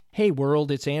Hey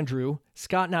world, it's Andrew.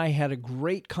 Scott and I had a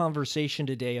great conversation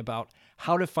today about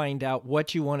how to find out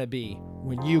what you want to be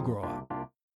when you grow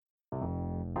up.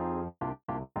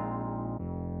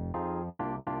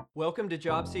 Welcome to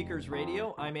Job Seekers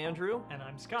Radio. I'm Andrew. And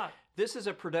I'm Scott. This is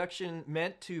a production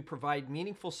meant to provide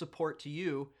meaningful support to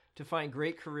you to find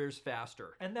great careers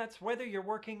faster. And that's whether you're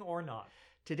working or not.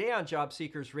 Today on Job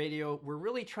Seekers Radio, we're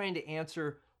really trying to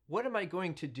answer, what am I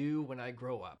going to do when I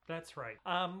grow up? That's right.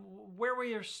 Where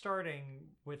we are starting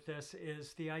with this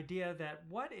is the idea that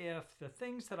what if the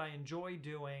things that I enjoy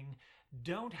doing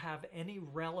don't have any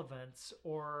relevance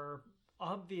or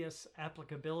obvious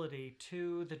applicability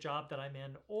to the job that I'm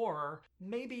in, or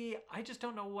maybe I just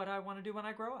don't know what I want to do when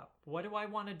I grow up. What do I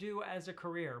want to do as a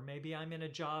career? Maybe I'm in a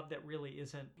job that really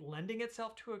isn't lending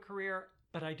itself to a career,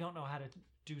 but I don't know how to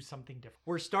do something different.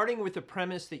 We're starting with the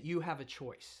premise that you have a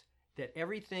choice, that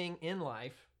everything in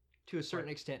life, to a certain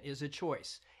extent, is a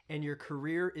choice, and your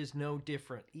career is no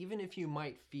different. Even if you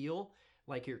might feel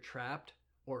like you're trapped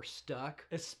or stuck.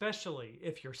 Especially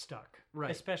if you're stuck. Right.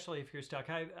 Especially if you're stuck.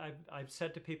 I've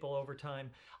said to people over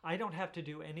time, I don't have to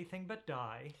do anything but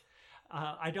die.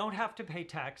 I don't have to pay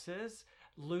taxes.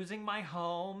 Losing my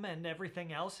home and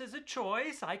everything else is a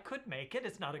choice. I could make it.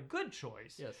 It's not a good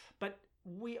choice. Yes. But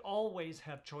we always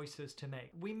have choices to make.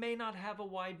 We may not have a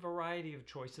wide variety of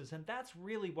choices, and that's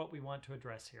really what we want to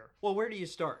address here. Well, where do you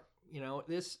start? You know,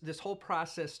 this whole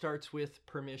process starts with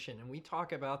permission, and we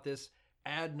talk about this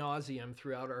ad nauseum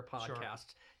throughout our podcast. Sure.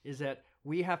 Is that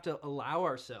we have to allow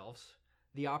ourselves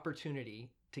the opportunity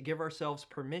to give ourselves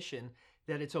permission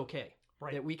that it's okay.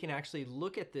 Right. That we can actually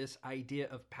look at this idea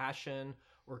of passion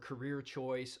or career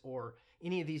choice or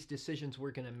any of these decisions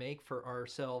we're going to make for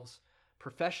ourselves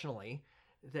professionally,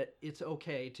 that it's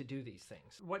okay to do these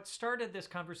things. What started this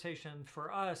conversation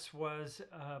for us was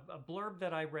a blurb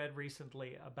that I read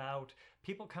recently about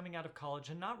people coming out of college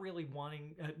and not really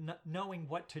knowing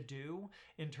what to do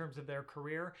in terms of their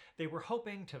career. They were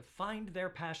hoping to find their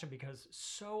passion, because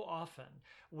so often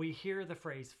we hear the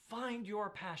phrase, find your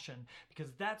passion,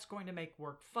 because that's going to make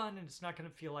work fun and it's not going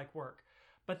to feel like work.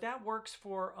 But that works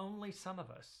for only some of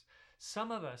us.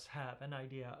 Some of us have an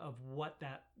idea of what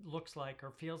that looks like or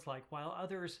feels like, while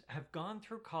others have gone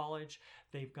through college,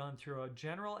 they've gone through a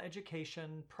general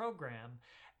education program,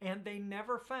 and they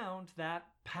never found that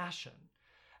passion.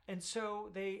 And so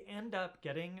they end up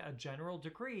getting a general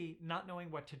degree, not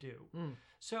knowing what to do.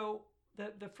 So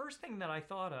the first thing that I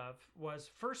thought of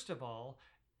was, first of all,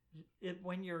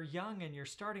 when you're young and you're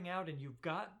starting out and you've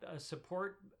got a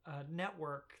support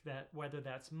network, that whether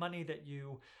that's money that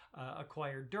you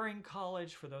acquired during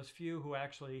college, for those few who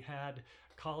actually had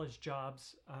college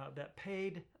jobs that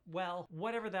paid well,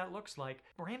 whatever that looks like,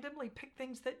 randomly pick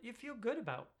things that you feel good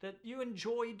about, that you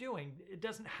enjoy doing. It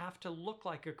doesn't have to look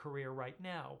like a career right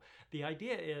now. The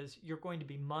idea is you're going to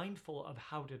be mindful of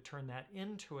how to turn that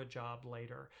into a job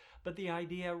later. But the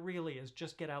idea really is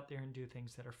just get out there and do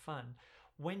things that are fun.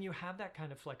 When you have that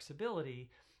kind of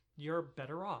flexibility, you're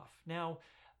better off. Now,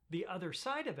 the other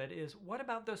side of it is, what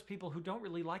about those people who don't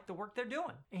really like the work they're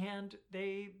doing and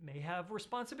they may have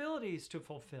responsibilities to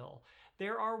fulfill?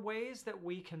 There are ways that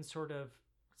we can sort of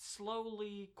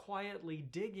slowly, quietly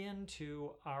dig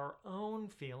into our own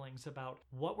feelings about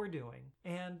what we're doing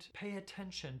and pay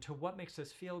attention to what makes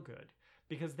us feel good,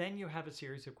 because then you have a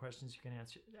series of questions you can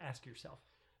ask yourself.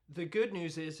 The good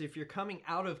news is, if you're coming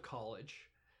out of college,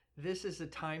 this is the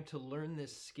time to learn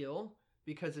this skill,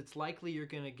 because it's likely you're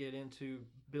going to get into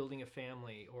building a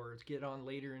family or get on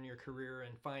later in your career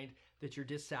and find that you're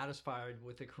dissatisfied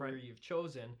with the career you've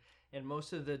chosen. And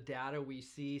most of the data we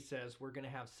see says we're going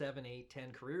to have 7, 8,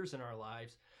 10 careers in our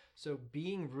lives. So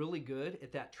being really good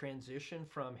at that transition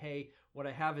from, hey, what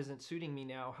I have isn't suiting me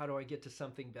now, how do I get to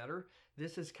something better?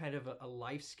 This is kind of a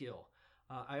life skill.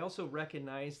 I also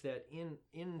recognize that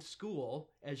in school,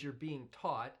 as you're being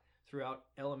taught, throughout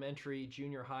elementary,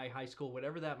 junior high, high school,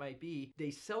 whatever that might be, they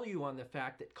sell you on the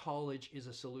fact that college is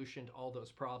a solution to all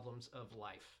those problems of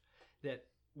life. That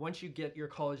once you get your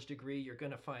college degree, you're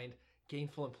going to find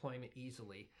gainful employment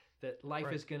easily, that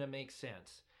life is going to make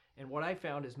sense. And what I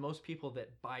found is most people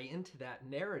that buy into that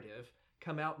narrative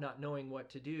come out not knowing what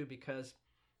to do, because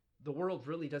the world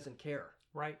really doesn't care.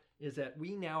 Right. Is that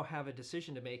we now have a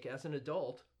decision to make as an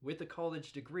adult with a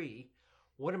college degree.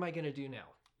 What am I going to do now?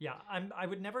 Yeah, I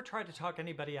would never try to talk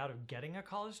anybody out of getting a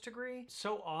college degree.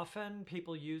 So often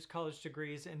people use college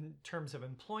degrees in terms of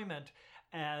employment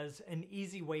as an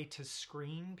easy way to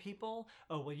screen people.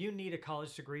 Oh, well, you need a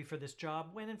college degree for this job,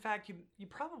 when in fact you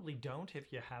probably don't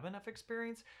if you have enough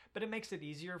experience, but it makes it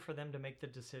easier for them to make the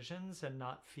decisions and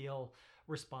not feel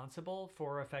responsible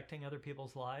for affecting other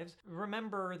people's lives.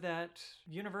 Remember that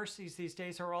universities these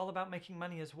days are all about making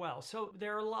money as well. So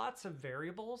there are lots of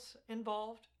variables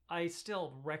involved. I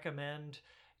still recommend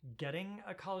getting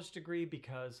a college degree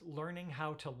because learning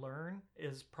how to learn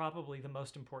is probably the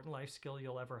most important life skill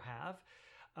you'll ever have.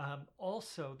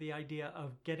 Also, the idea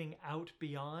of getting out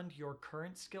beyond your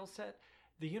current skill set.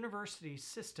 The university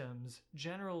systems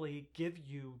generally give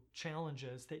you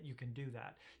challenges that you can do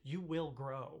that. You will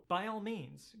grow. By all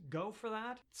means, go for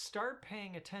that. Start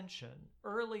paying attention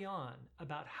early on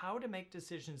about how to make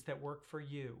decisions that work for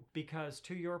you. Because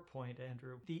to your point,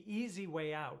 Andrew, the easy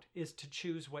way out is to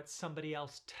choose what somebody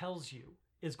else tells you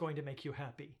is going to make you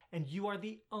happy. And you are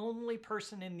the only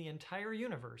person in the entire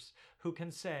universe who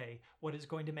can say what is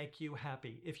going to make you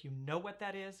happy. If you know what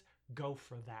that is, go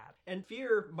for that. And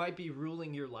fear might be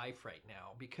ruling your life right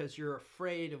now because you're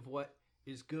afraid of what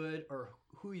is good or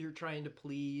who you're trying to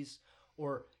please,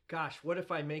 or gosh, what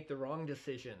if I make the wrong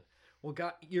decision? Well,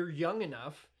 God, you're young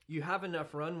enough, you have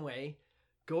enough runway,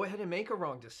 go ahead and make a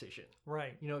wrong decision.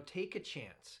 Right. Take a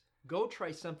chance. Go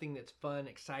try something that's fun,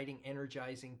 exciting,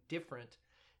 energizing, different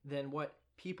than what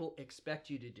people expect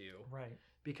you to do. Right.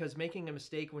 Because making a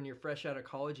mistake when you're fresh out of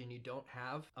college and you don't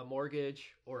have a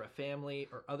mortgage or a family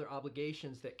or other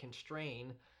obligations that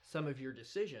constrain some of your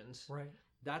decisions, right,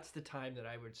 that's the time that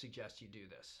I would suggest you do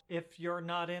this. If you're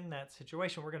not in that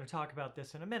situation, we're going to talk about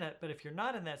this in a minute, but if you're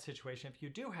not in that situation, if you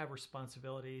do have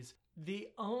responsibilities, the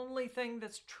only thing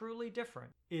that's truly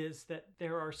different is that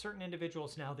there are certain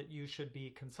individuals now that you should be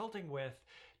consulting with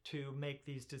to make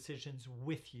these decisions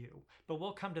with you. But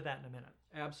we'll come to that in a minute.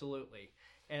 Absolutely.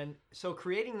 And so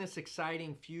creating this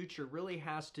exciting future really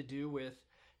has to do with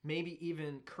maybe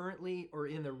even currently or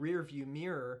in the rear view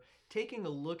mirror, taking a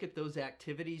look at those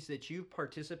activities that you've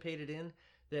participated in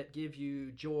that give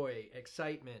you joy,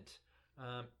 excitement.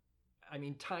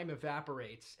 Time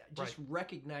evaporates. Just Right.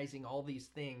 recognizing all these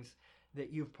things that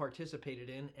you've participated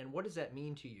in, and what does that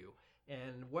mean to you?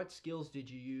 And what skills did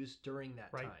you use during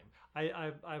that Right. time?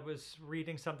 I was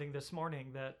reading something this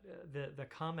morning that the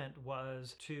comment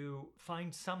was to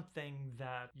find something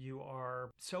that you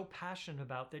are so passionate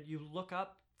about that you look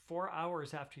up 4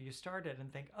 hours after you started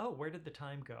and think, oh, where did the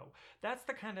time go? That's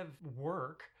the kind of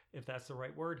work, if that's the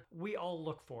right word, we all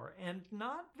look for. And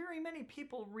not very many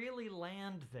people really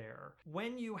land there.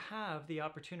 When you have the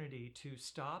opportunity to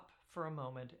stop for a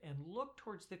moment and look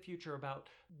towards the future about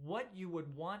what you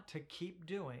would want to keep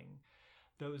doing,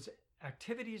 those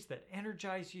activities that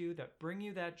energize you, that bring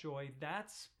you that joy,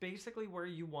 that's basically where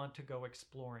you want to go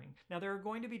exploring. Now, there are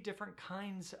going to be different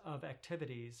kinds of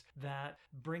activities that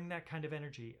bring that kind of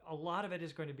energy. A lot of it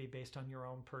is going to be based on your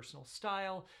own personal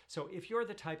style. So if you're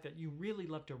the type that you really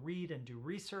love to read and do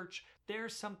research,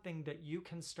 there's something that you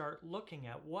can start looking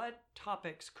at. What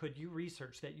topics could you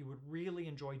research that you would really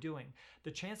enjoy doing?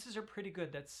 The chances are pretty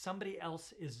good that somebody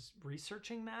else is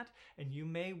researching that, and you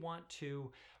may want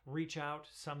to reach out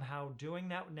somehow doing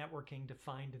that networking to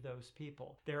find those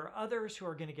people. There are others who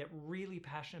are going to get really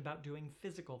passionate about doing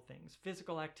physical things,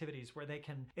 physical activities where they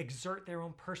can exert their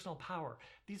own personal power.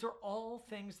 These are all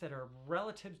things that are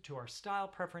relative to our style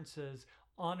preferences.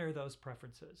 Honor those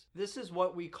preferences. This is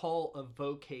what we call a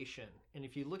vocation. And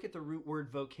if you look at the root word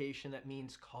vocation, that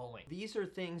means calling. These are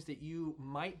things that you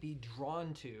might be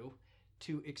drawn to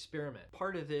experiment.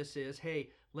 Part of this is,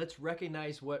 hey, let's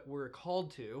recognize what we're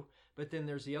called to, but then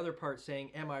there's the other part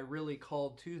saying, am I really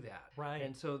called to that? Right.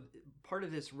 And so part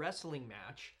of this wrestling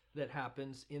match that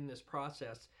happens in this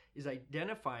process is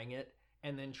identifying it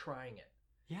and then trying it.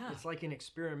 Yeah. It's like an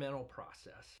experimental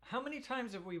process. How many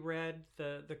times have we read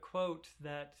the quote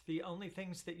that the only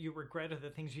things that you regret are the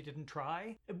things you didn't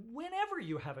try? Whenever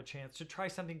you have a chance to try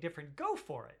something different, go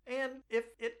for it. And if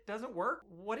it doesn't work,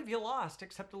 what have you lost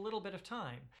except a little bit of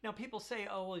time? Now, people say,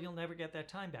 oh, well, you'll never get that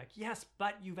time back. Yes,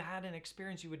 but you've had an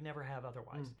experience you would never have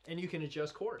otherwise. And you can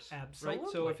adjust course. Absolutely. Right?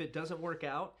 So if it doesn't work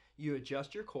out, you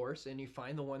adjust your course and you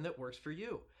find the one that works for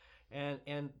you.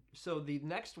 And so the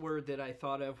next word that I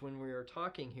thought of when we were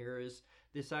talking here is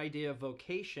this idea of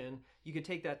vocation. You could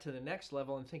take that to the next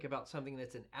level and think about something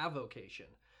that's an avocation,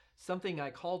 something I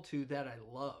called to that I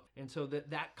love. And so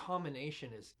that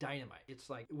combination is dynamite. It's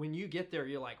like when you get there,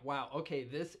 you're like, wow, okay,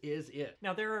 this is it.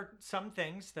 Now, there are some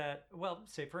things that, well,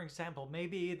 say, for example,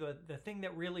 maybe the thing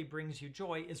that really brings you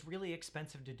joy is really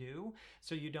expensive to do,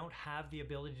 so you don't have the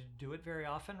ability to do it very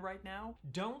often right now.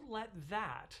 Don't let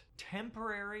that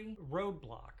temporary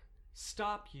roadblock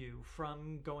stop you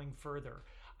from going further.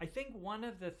 I think one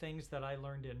of the things that I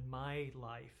learned in my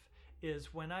life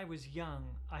is when I was young,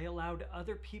 I allowed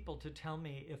other people to tell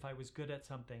me if I was good at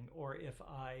something or if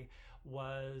I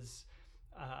was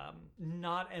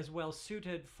not as well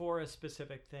suited for a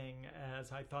specific thing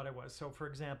as I thought I was. So, for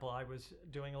example, I was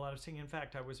doing a lot of singing. In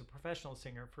fact, I was a professional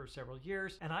singer for several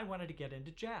years, and I wanted to get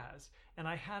into jazz. And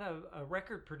I had a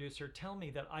record producer tell me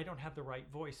that I don't have the right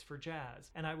voice for jazz.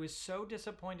 And I was so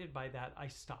disappointed by that, I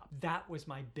stopped. That was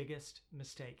my biggest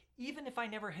mistake. Even if I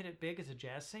never hit it big as a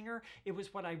jazz singer, it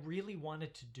was what I really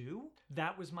wanted to do.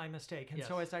 That was my mistake. And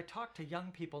so as I talk to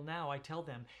young people now, I tell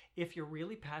them, if you're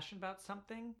really passionate about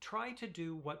something, try to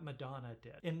do what Madonna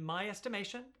did. In my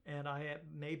estimation, and I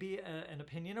may be an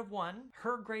opinion of one,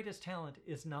 her greatest talent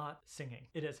is not singing.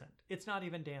 It isn't. It's not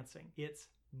even dancing. It's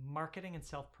marketing and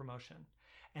self-promotion.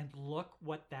 And look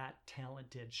what that talent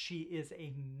did. She is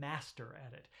a master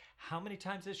at it. How many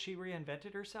times has she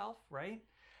reinvented herself, right?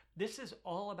 This is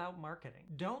all about marketing.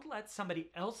 Don't let somebody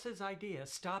else's idea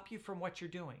stop you from what you're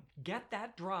doing. Get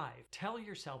that drive. Tell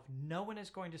yourself no one is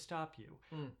going to stop you.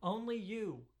 Only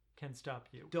you can stop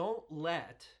you. Don't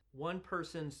let one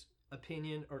person's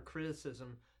opinion or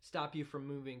criticism stop you from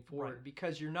moving forward,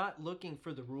 because you're not looking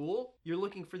for the rule, you're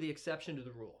looking for the exception to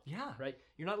the rule. Yeah. Right?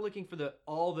 You're not looking for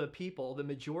all the people, the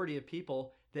majority of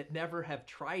people that never have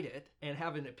tried it and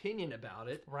have an opinion about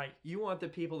it. Right. You want the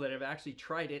people that have actually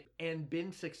tried it and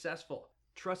been successful.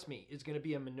 Trust me, it's going to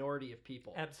be a minority of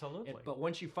people. Absolutely. But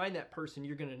once you find that person,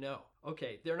 you're going to know,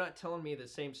 okay, they're not telling me the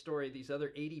same story these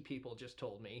other 80 people just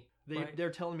told me. They're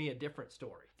telling me a different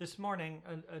story. This morning,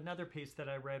 another piece that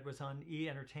I read was on E!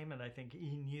 Entertainment, I think,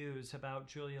 E! News, about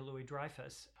Julia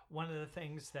Louis-Dreyfus. One of the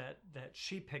things that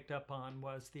she picked up on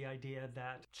was the idea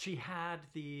that she had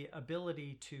the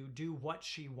ability to do what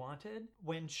she wanted.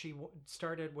 When she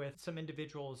started with some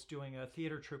individuals doing a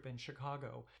theater troupe in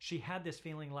Chicago, she had this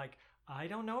feeling like, I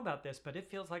don't know about this, but it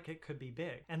feels like it could be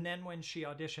big. And then when she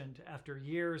auditioned after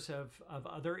years of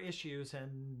other issues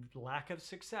and lack of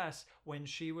success, when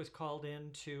she was called in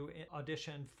to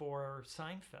audition for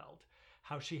Seinfeld,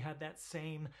 how she had that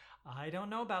same, I don't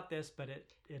know about this, but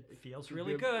it feels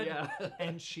really good. Yeah.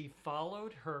 And she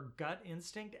followed her gut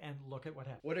instinct, and look at what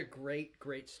happened. What a great,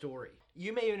 great story.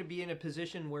 You may even be in a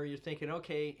position where you're thinking,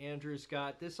 okay, Andrew,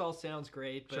 Scott, this all sounds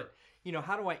great, but Sure. you know,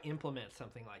 how do I implement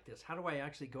something like this? How do I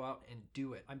actually go out and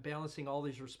do it? I'm balancing all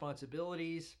these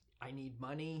responsibilities. I need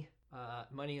money.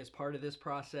 Money is part of this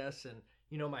process. And,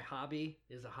 you know, my hobby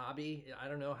is a hobby. I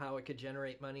don't know how it could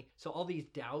generate money. So all these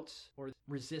doubts or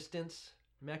resistance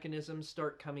mechanisms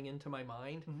start coming into my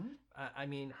mind. I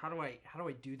mean, how do I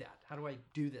do that? How do I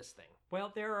do this thing?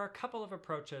 Well, there are a couple of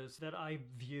approaches that I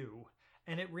view,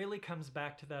 and it really comes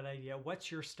back to that idea.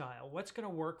 What's your style? What's going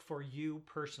to work for you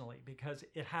personally? Because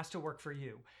it has to work for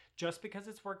you. Just because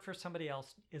it's worked for somebody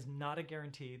else is not a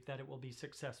guarantee that it will be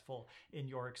successful in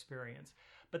your experience.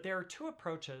 But there are two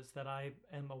approaches that I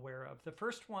am aware of. The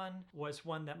first one was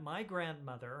one that my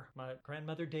grandmother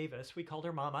Davis, we called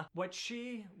her Mama, what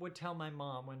she would tell my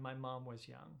mom when my mom was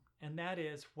young. And that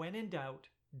is, when in doubt,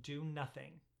 do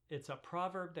nothing. It's a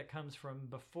proverb that comes from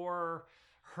before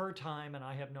her time, and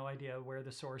I have no idea where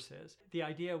the source is. The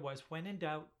idea was, when in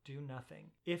doubt, do nothing.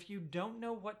 If you don't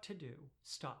know what to do,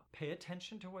 stop. Pay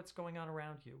attention to what's going on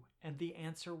around you, and the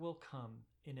answer will come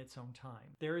in its own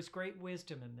time. There is great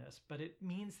wisdom in this, but it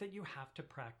means that you have to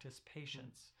practice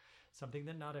patience, something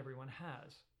that not everyone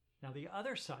has. Now, the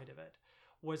other side of it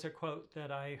was a quote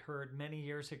that I heard many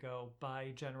years ago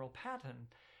by General Patton,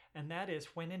 and that is,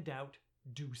 when in doubt,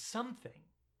 do something.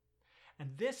 And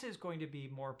this is going to be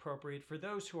more appropriate for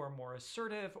those who are more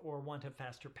assertive or want a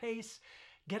faster pace.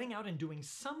 Getting out and doing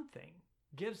something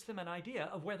gives them an idea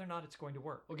of whether or not it's going to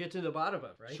work. We'll get to the bottom of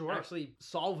it, right? Sure. Actually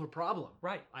solve a problem.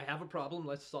 Right. I have a problem.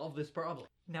 Let's solve this problem.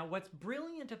 Now, what's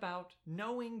brilliant about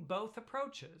knowing both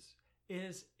approaches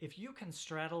is if you can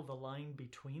straddle the line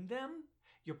between them,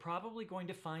 you're probably going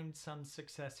to find some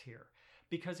success here.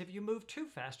 Because if you move too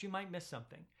fast, you might miss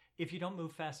something. If you don't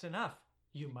move fast enough,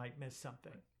 you might miss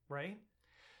something, right?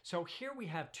 So here we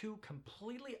have two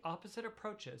completely opposite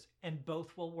approaches, and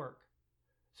both will work.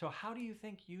 So how do you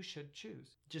think you should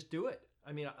choose? Just do it.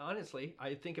 I mean, honestly,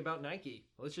 I think about Nike.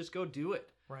 Let's just go do it.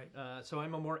 Right. So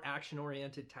I'm a more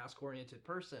action-oriented, task-oriented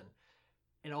person.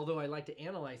 And although I like to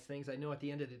analyze things, I know at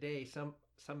the end of the day,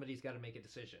 somebody's got to make a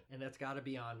decision, and that's got to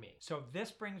be on me. So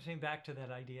this brings me back to that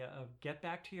idea of get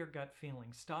back to your gut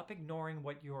feeling. Stop ignoring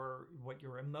what your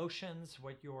emotions,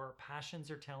 what your passions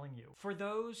are telling you. For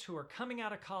those who are coming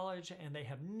out of college and they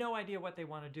have no idea what they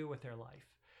want to do with their life,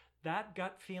 that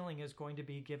gut feeling is going to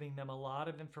be giving them a lot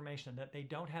of information that they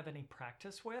don't have any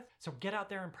practice with. So get out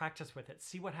there and practice with it.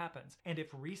 See what happens. And if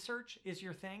research is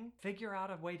your thing, figure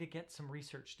out a way to get some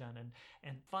research done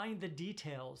and find the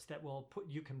details that will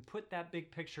you can put that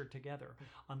big picture together.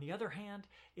 On the other hand,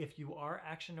 if you are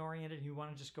action oriented and you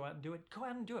want to just go out and do it, go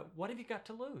out and do it. What have you got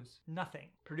to lose? Nothing.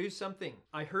 Produce something.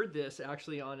 I heard this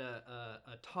actually on a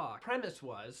talk. Premise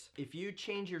was, if you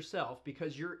change yourself,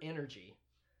 because your energy,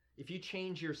 if you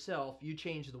change yourself, you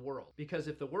change the world. Because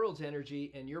if the world's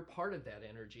energy and you're part of that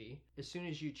energy, as soon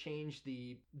as you change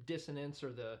the dissonance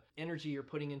or the energy you're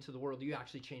putting into the world, you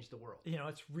actually change the world. You know,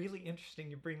 it's really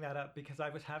interesting you bring that up, because I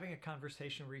was having a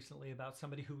conversation recently about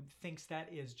somebody who thinks that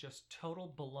is just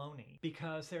total baloney,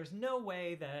 because there's no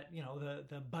way that, you know,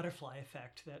 the butterfly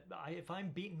effect, that if I'm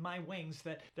beating my wings,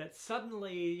 that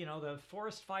suddenly, you know, the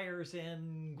forest fires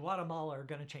in Guatemala are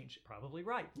going to change. Probably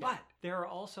right. Yeah. But there are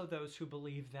also those who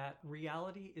believe that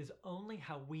reality is only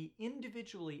how we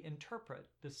individually interpret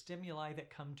the stimuli that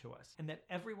come to us, and that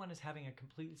everyone is having a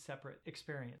completely separate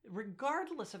experience.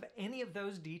 Regardless of any of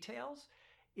those details,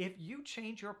 if you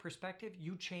change your perspective,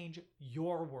 you change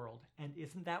your world. And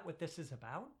isn't that what this is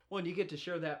about? Well, and you get to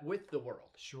share that with the world.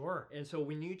 Sure. And so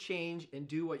when you change and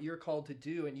do what you're called to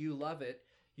do and you love it,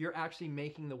 you're actually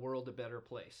making the world a better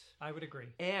place. I would agree.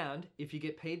 And if you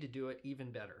get paid to do it, even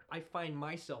better. I find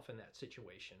myself in that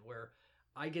situation where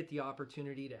I get the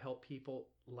opportunity to help people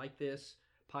like this.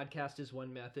 Podcast is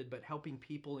one method, but helping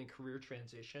people in career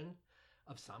transition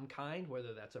of some kind,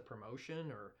 whether that's a promotion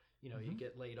or, you know, you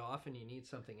get laid off and you need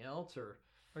something else, or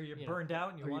you're burned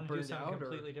out and you want to do something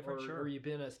completely different. Or you've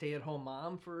been a stay-at-home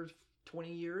mom for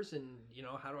 20 years and, you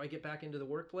know, how do I get back into the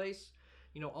workplace?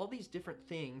 You know, all these different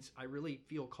things I really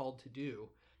feel called to do,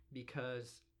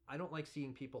 because I don't like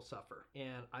seeing people suffer,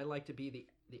 and I like to be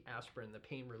the aspirin, the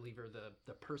pain reliever,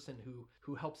 the person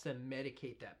who helps them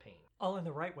medicate that pain. All in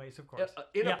the right ways, of course.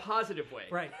 In a positive way.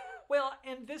 Right. Well,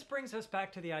 and this brings us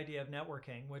back to the idea of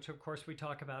networking, which of course we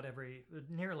talk about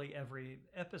nearly every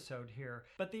episode here.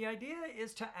 But the idea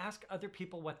is to ask other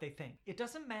people what they think. It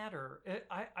doesn't matter.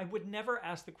 I would never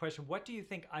ask the question, what do you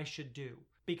think I should do?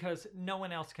 Because no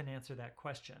one else can answer that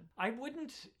question. I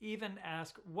wouldn't even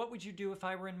ask, what would you do if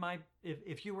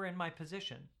if you were in my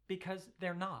position? Because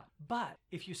they're not. But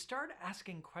if you start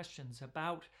asking questions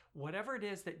about whatever it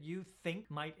is that you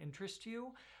think might interest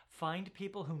you, find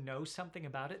people who know something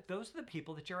about it. Those are the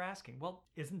people that you're asking. Well,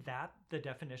 isn't that the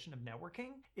definition of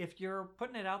networking? If you're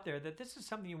putting it out there that this is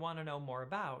something you want to know more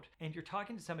about, and you're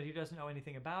talking to somebody who doesn't know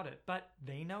anything about it, but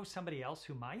they know somebody else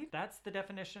who might, that's the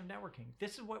definition of networking.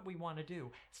 This is what we want to do.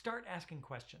 Start asking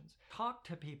questions. Talk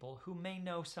to people who may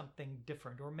know something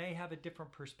different or may have a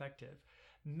different perspective.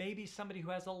 Maybe somebody who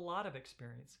has a lot of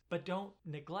experience, but don't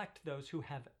neglect those who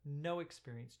have no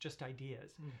experience, just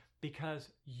ideas, because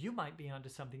you might be onto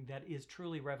something that is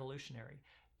truly revolutionary.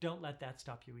 Don't let that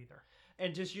stop you either.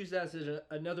 And just use that as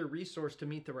another resource to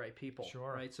meet the right people.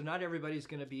 Sure. Right? So not everybody's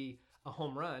going to be a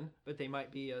home run, but they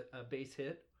might be a base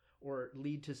hit or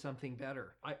lead to something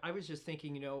better. I was just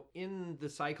thinking, you know, in the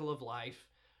cycle of life,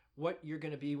 what you're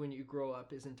going to be when you grow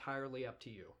up is entirely up to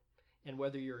you. And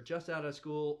whether you're just out of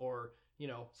school or, you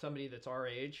know, somebody that's our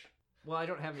age. Well, I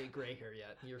don't have any gray hair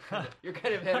yet. You're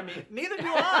kind of ahead of me. Neither do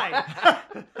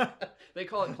I. They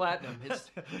call it platinum. It's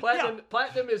platinum. Yeah.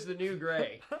 Platinum is the new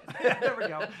gray. There we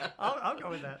go. I'll go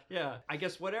with that. Yeah. I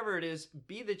guess whatever it is,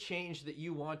 be the change that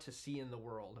you want to see in the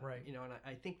world. Right. You know, and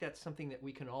I think that's something that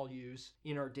we can all use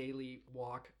in our daily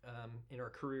walk, in our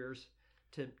careers.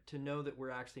 To know that we're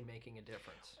actually making a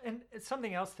difference. And it's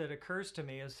something else that occurs to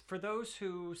me is for those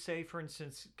who say, for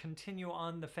instance, continue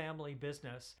on the family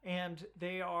business, and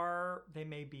they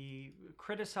may be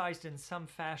criticized in some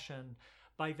fashion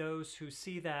by those who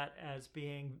see that as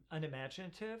being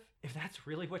unimaginative. If that's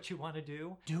really what you want to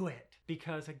do it.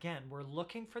 Because again, we're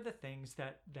looking for the things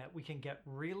that we can get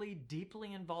really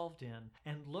deeply involved in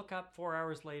and look up 4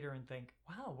 hours later and think,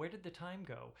 wow, where did the time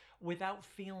go? Without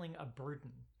feeling a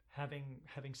burden.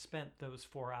 Having spent those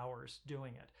 4 hours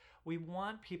doing it. We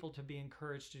want people to be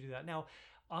encouraged to do that. Now,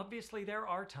 obviously there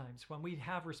are times when we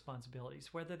have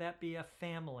responsibilities, whether that be a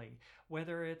family,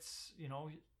 whether it's, you know,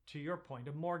 to your point,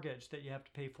 a mortgage that you have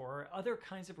to pay for, or other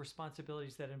kinds of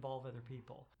responsibilities that involve other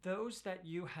people. Those that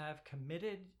you have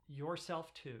committed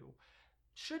yourself to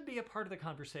should be a part of the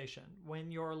conversation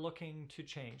when you're looking to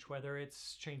change, whether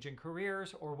it's changing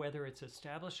careers or whether it's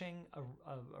establishing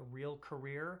a real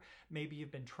career. Maybe you've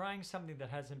been trying something that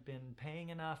hasn't been paying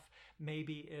enough.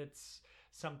 Maybe it's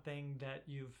something that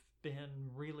you've been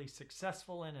really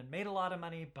successful in and made a lot of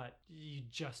money, but you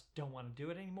just don't want to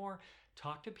do it anymore.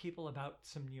 Talk to people about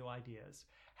some new ideas.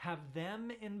 Have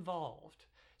them involved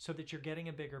so that you're getting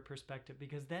a bigger perspective,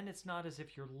 because then it's not as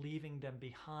if you're leaving them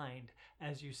behind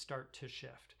as you start to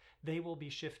shift. They will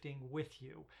be shifting with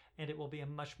you, and it will be a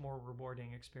much more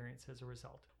rewarding experience as a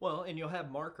result. Well, and you'll have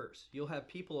markers. You'll have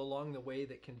people along the way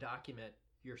that can document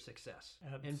your success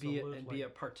and be a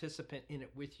participant in it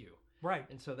with you. Right.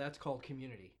 And so that's called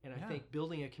community. And Yeah. I think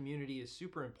building a community is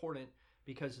super important,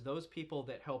 because those people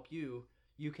that help you,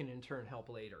 you can in turn help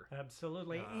later.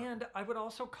 Absolutely. And I would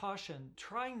also caution,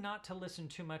 try not to listen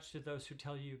too much to those who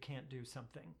tell you you can't do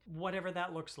something, whatever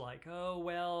that looks like. Oh,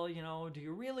 well, do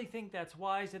you really think that's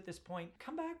wise at this point?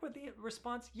 Come back with the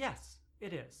response, yes,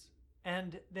 it is.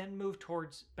 And then move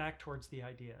back towards the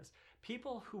ideas.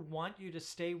 People who want you to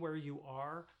stay where you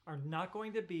are not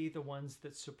going to be the ones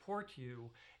that support you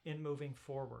in moving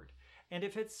forward. And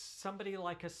if it's somebody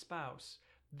like a spouse,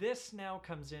 this now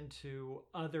comes into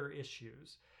other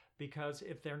issues, because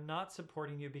if they're not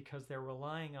supporting you because they're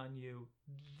relying on you,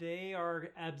 they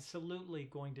are absolutely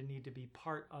going to need to be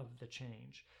part of the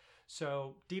change.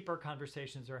 So deeper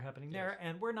conversations are happening there,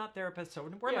 and we're not therapists, so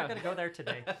we're not going to go there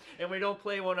today. And we don't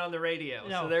play one on the radio,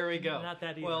 No, so there we go. Not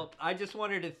that either. Well, I just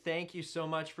wanted to thank you so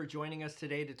much for joining us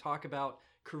today to talk about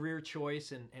career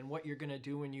choice and what you're going to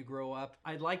do when you grow up.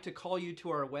 I'd like to call you to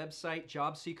our website,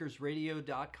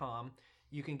 jobseekersradio.com.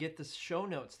 You can get the show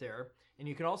notes there, and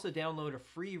you can also download a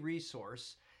free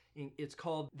resource. It's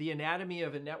called The Anatomy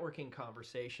of a Networking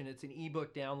Conversation. It's an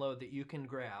ebook download that you can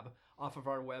grab off of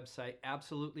our website,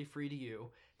 absolutely free to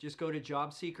you. Just go to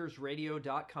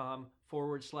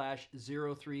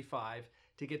jobseekersradio.com/035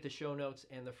 to get the show notes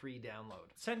and the free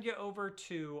download. Send you over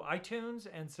to iTunes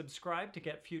and subscribe to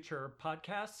get future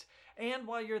podcasts. And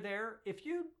while you're there, if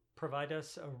you provide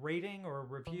us a rating or a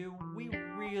review, we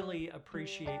really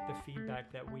appreciate the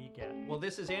feedback that we get. Well,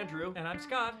 this is Andrew. And I'm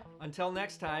Scott. Until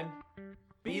next time,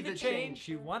 Be the change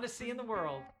you want to see in the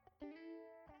world.